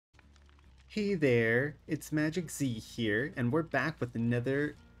Hey there, it's Magic Z here, and we're back with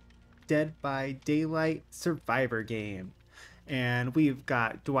another Dead by Daylight Survivor game. And we've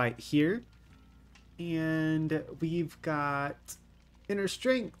got Dwight here, and we've got Inner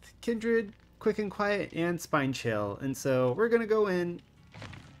Strength, Kindred, Quick and Quiet, and Spine Chill. And so we're gonna go in.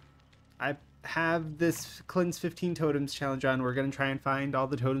 I have this Cleanse 15 Totems challenge on. We're gonna try and find all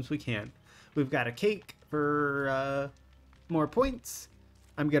the totems we can. We've got a cake for more points.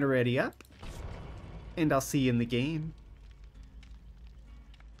 I'm gonna ready up. And I'll see you in the game.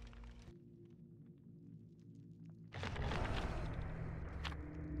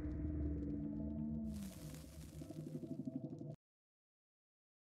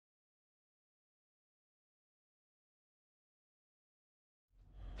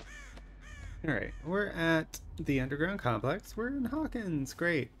 Alright, we're at the underground complex. We're in Hawkins.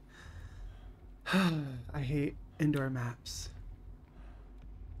 Great. I hate indoor maps.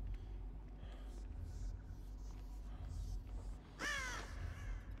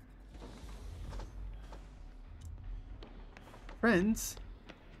 Friends?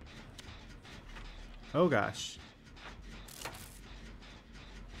 Oh gosh.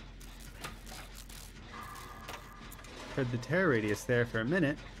 Heard the terror radius there for a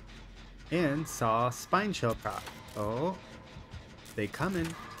minute and saw a spine chill prop. Oh, they coming.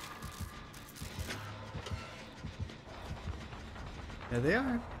 There they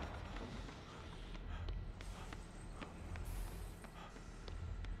are.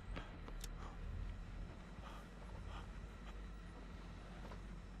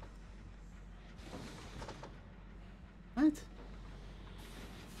 What?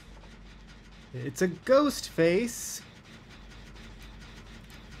 It's a Ghostface.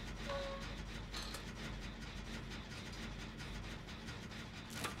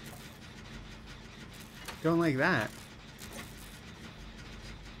 Don't like that.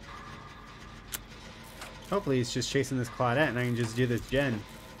 Hopefully he's just chasing this Claudette and I can just do this gen.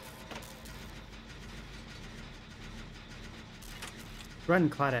 Run,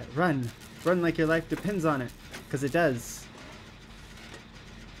 Claudette, run. Run like your life depends on it. Because it does.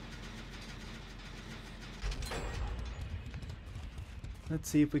 Let's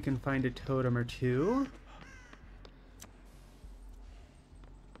see if we can find a totem or two.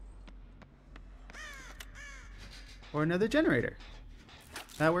 Or another generator.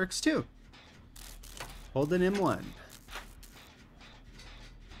 That works too. Hold an M1.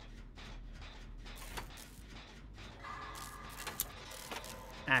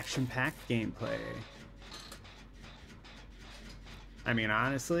 Action-packed gameplay. I mean,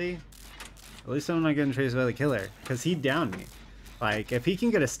 honestly, at least I'm not getting chased by the killer, because he downed me. Like, if he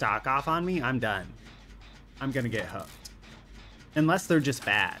can get a stock off on me, I'm done. I'm gonna get hooked. Unless they're just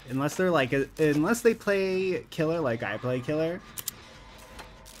bad. Unless they're like, unless they play killer like I play killer,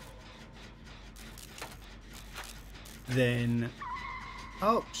 then,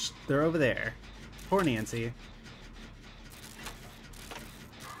 oh, they're over there. Poor Nancy.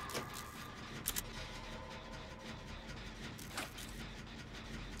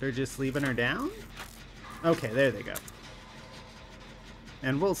 They're just leaving her down? Okay, there they go.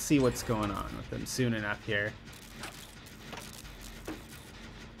 And we'll see what's going on with them soon enough here.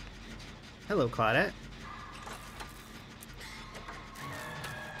 Hello, Claudette.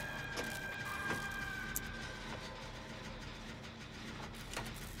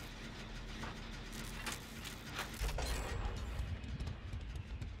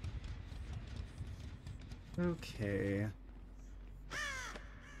 Okay.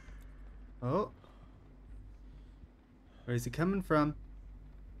 Oh. Where is he coming from?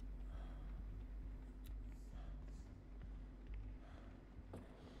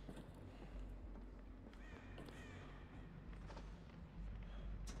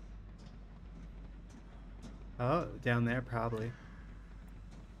 Oh, down there probably.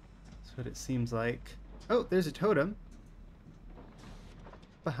 That's what it seems like. Oh, there's a totem.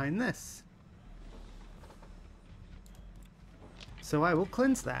 Behind this. So I will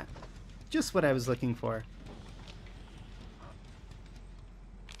cleanse that. Just what I was looking for.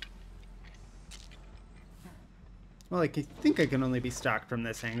 Well, I think I can only be stocked from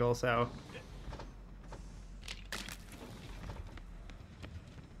this angle, so...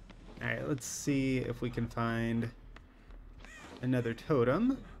 Alright, let's see if we can find another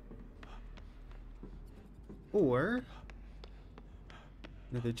totem. Or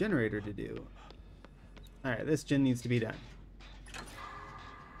another generator to do. Alright, this gen needs to be done.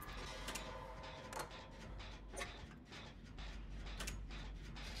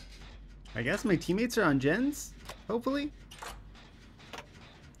 I guess my teammates are on gens, hopefully.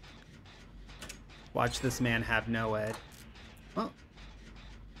 Watch this man have no ed. Oh.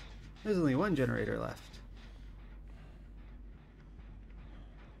 There's only one generator left.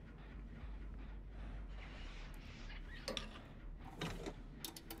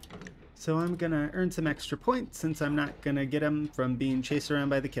 So I'm gonna earn some extra points since I'm not gonna get him from being chased around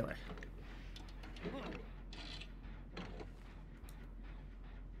by the killer.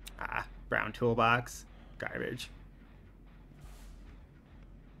 Ah, brown toolbox. Garbage.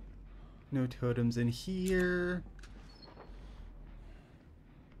 No totems in here.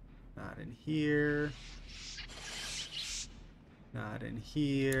 Not in here. Not in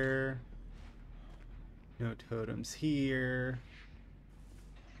here. No totems here.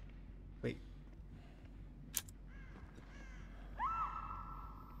 Wait.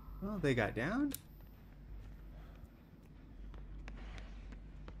 Oh, they got downed?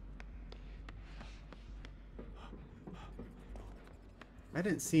 I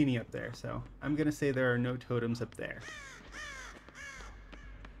didn't see any up there, so I'm gonna say there are no totems up there.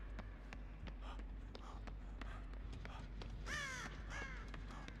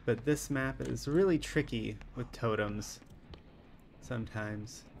 But this map is really tricky with totems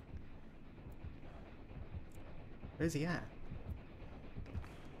sometimes. Where's he at?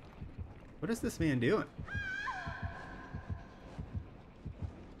 What is this man doing?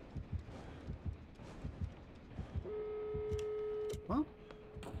 Well,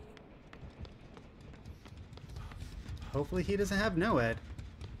 hopefully he doesn't have no ed.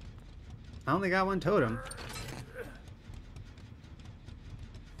 I only got one totem.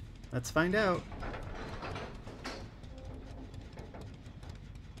 Let's find out.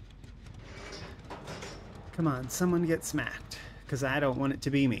 Come on, someone get smacked, because I don't want it to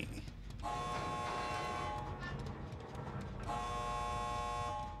be me.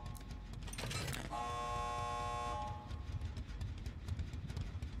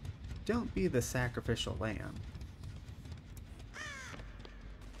 Don't be the sacrificial lamb.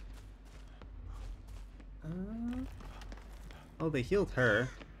 Oh, they healed her.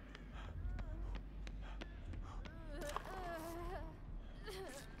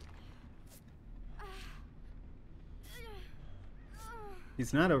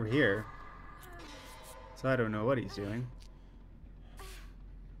 He's not over here, so I don't know what he's doing.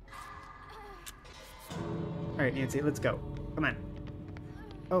 Alright, Nancy, let's go. Come on.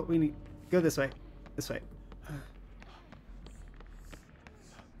 Oh, we need... Go this way. This way.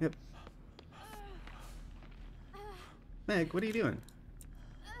 Yep. Meg, what are you doing?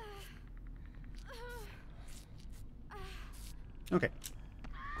 Okay.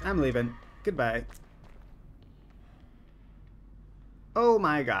 I'm leaving. Goodbye. Oh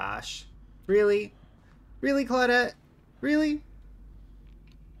my gosh. Really? Really, Claudette? Really?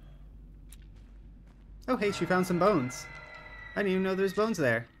 Oh, hey, she found some bones. I didn't even know there's bones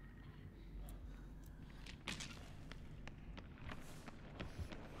there.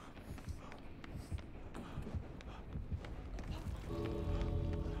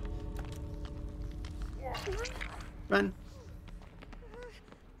 Run.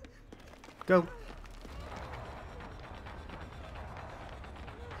 Go.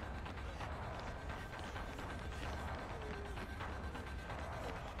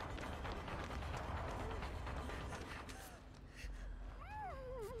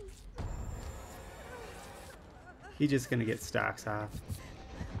 He's just gonna get stocks off.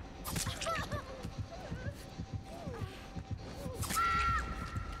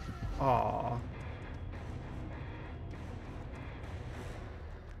 Aww.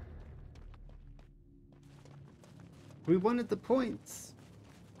 We wanted the points.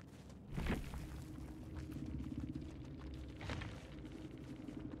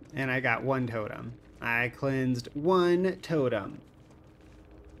 And I got one totem. I cleansed one totem.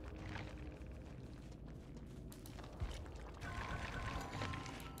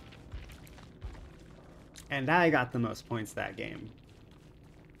 And I got the most points that game.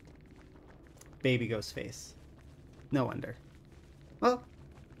 Baby Ghostface. No wonder. Well,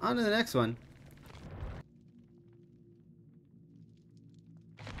 on to the next one.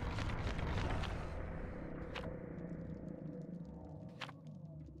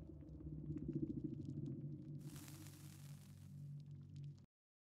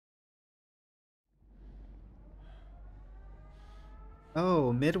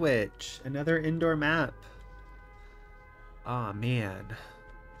 Oh, Midwich. Another indoor map. Aw, man.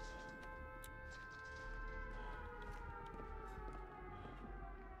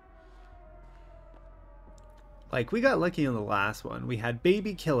 Like, we got lucky in the last one. We had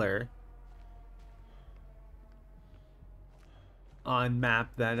Baby Killer on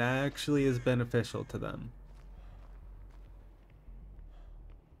map that actually is beneficial to them.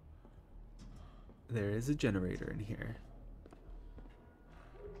 There is a generator in here.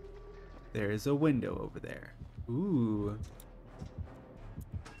 There's a window over there. Ooh.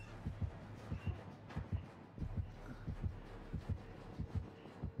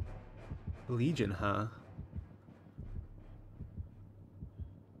 Legion, huh?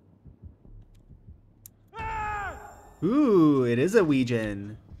 Ooh, it is a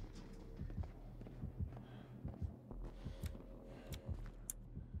Legion.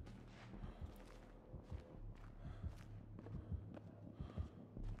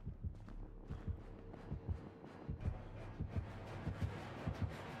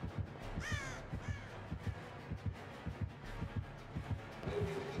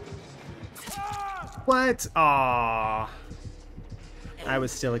 What? Aww. I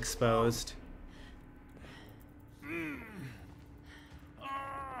was still exposed.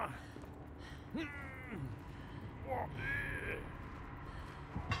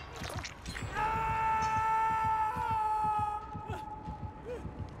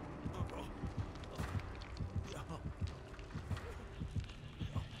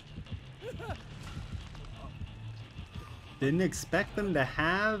 Didn't expect them to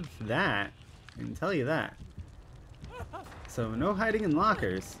have that. I can tell you that. So no hiding in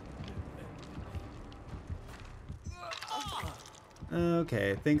lockers.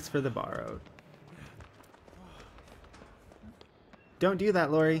 Okay, thanks for the borrowed. Don't do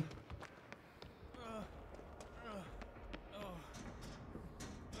that, Lori.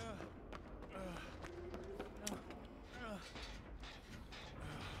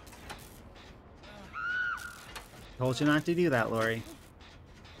 Told you not to do that, Lori.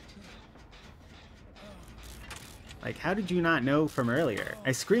 Like, how did you not know from earlier?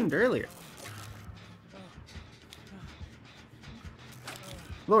 I screamed earlier.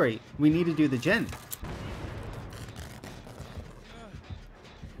 Lori, we need to do the gen.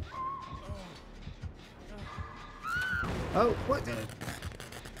 Oh, what?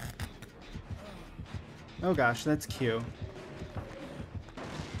 Oh gosh, that's Q.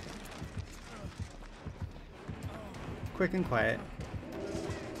 Quick and quiet.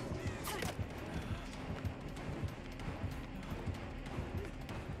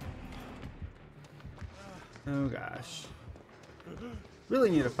 Oh gosh.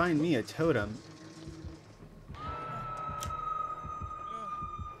 Really need to find me a totem.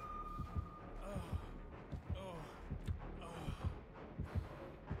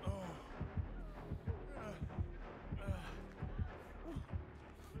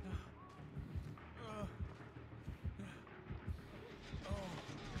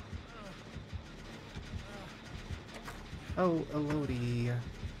 Oh, Elodie.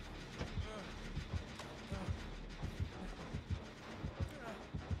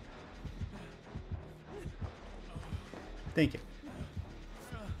 Thank you.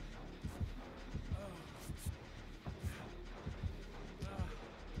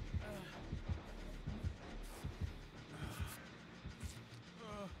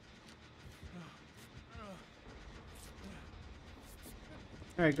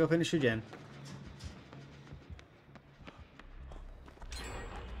 Alright, go finish your gen.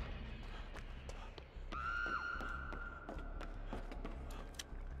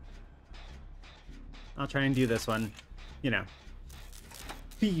 I'll try and do this one. You know,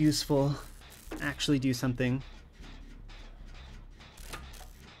 be useful. Actually do something.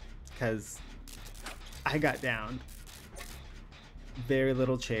 Because I got down. Very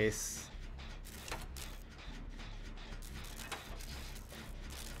little chase.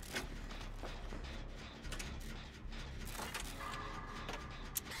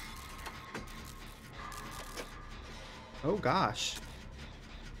 Oh gosh.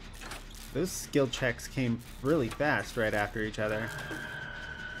 Those skill checks came really fast right after each other.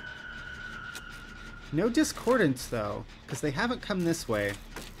 No discordance though, because they haven't come this way.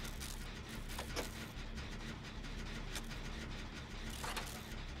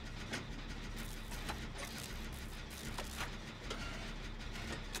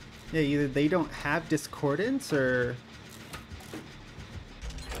 Yeah, either they don't have discordance or...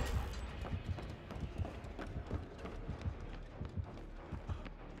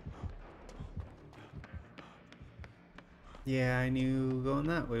 Yeah, I knew going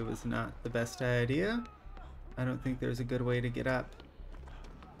that way was not the best idea. I don't think there's a good way to get up.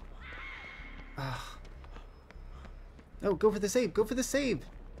 Ugh. Oh, go for the save! Go for the save!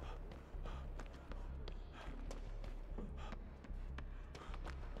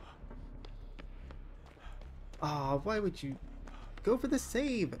 Aw, why would you... Go for the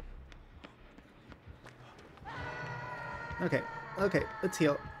save! Okay, okay, let's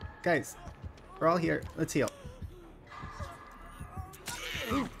heal. Guys, we're all here. Let's heal.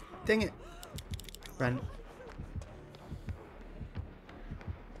 Ooh, dang it. Run.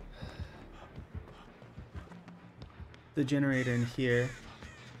 the generator in here.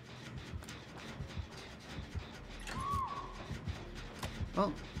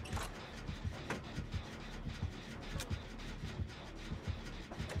 Oh.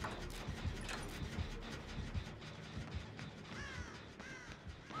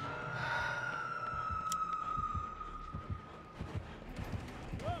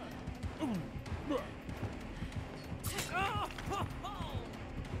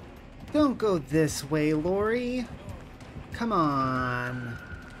 Don't go this way, Lori. Come on.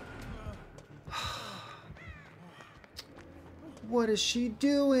 What is she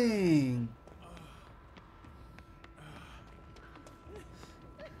doing?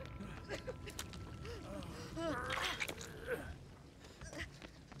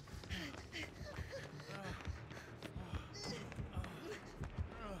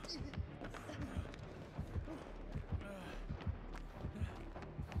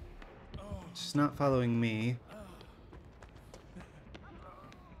 She's not following me.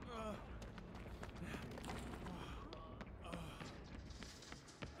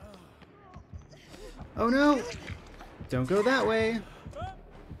 Oh no! Don't go that way!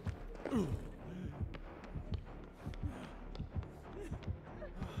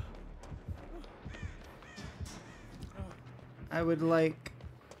 I would like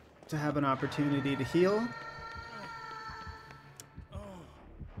to have an opportunity to heal.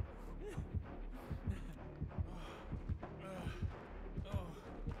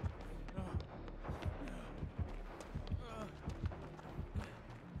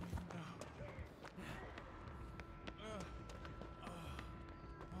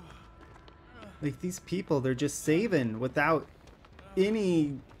 Like, these people, they're just saving without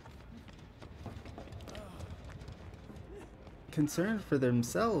any concern for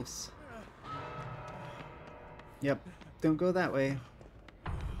themselves. Yep, don't go that way.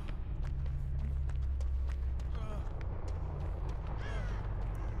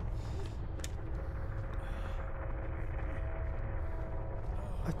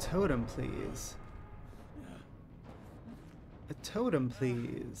 A totem, please. A totem,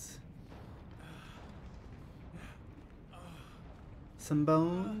 please. Some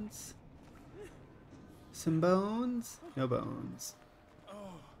bones? Some bones? No bones.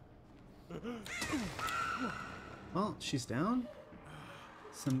 Well, she's down.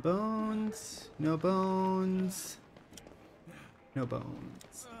 Some bones. No bones. No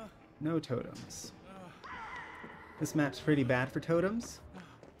bones. No totems. This map's pretty bad for totems.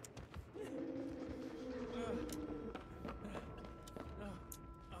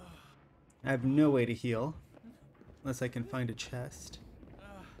 I have no way to heal. Unless I can find a chest.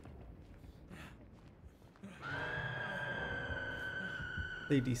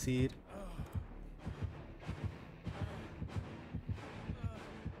 They DC'd.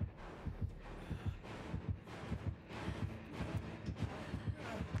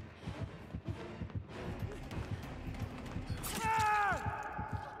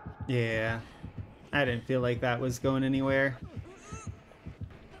 Yeah. I didn't feel like that was going anywhere.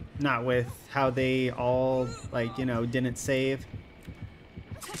 Not with how they all, like, you know, didn't save.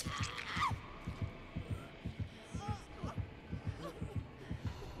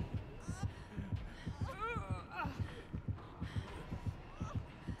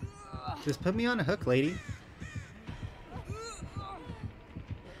 Just put me on a hook, lady.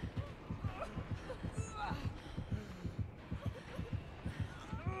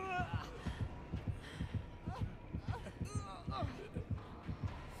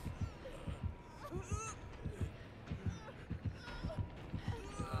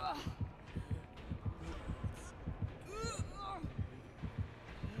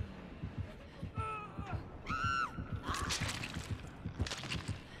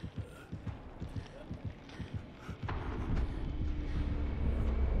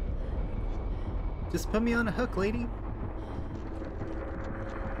 Just put me on a hook, lady.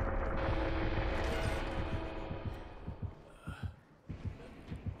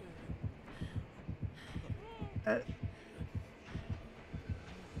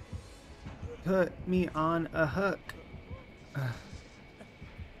 Put me on a hook.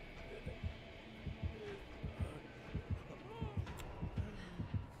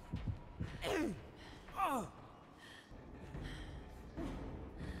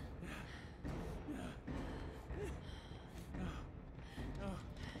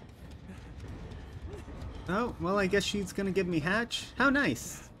 Oh, well, I guess she's gonna give me hatch. How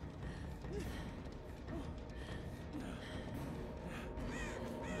nice.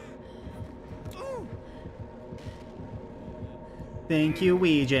 Thank you,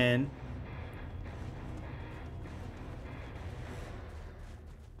 Legion.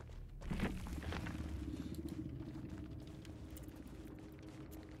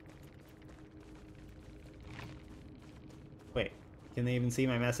 Can they even see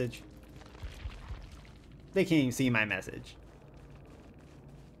my message? They can't even see my message.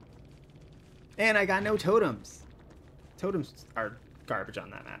 And I got no totems. Totems are garbage on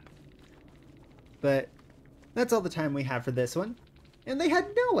that map. But that's all the time we have for this one. And they had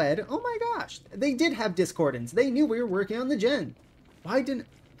no ed. Oh my gosh. They did have discordance. They knew we were working on the gen. Why didn't...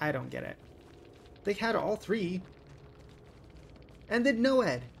 I don't get it. They had all three. And did no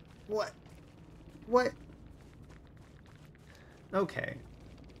ed. What? What? Okay.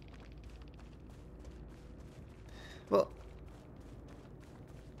 Well,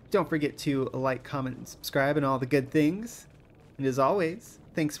 don't forget to like, comment, and subscribe and all the good things. And as always,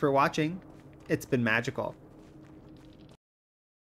 thanks for watching. It's been magical.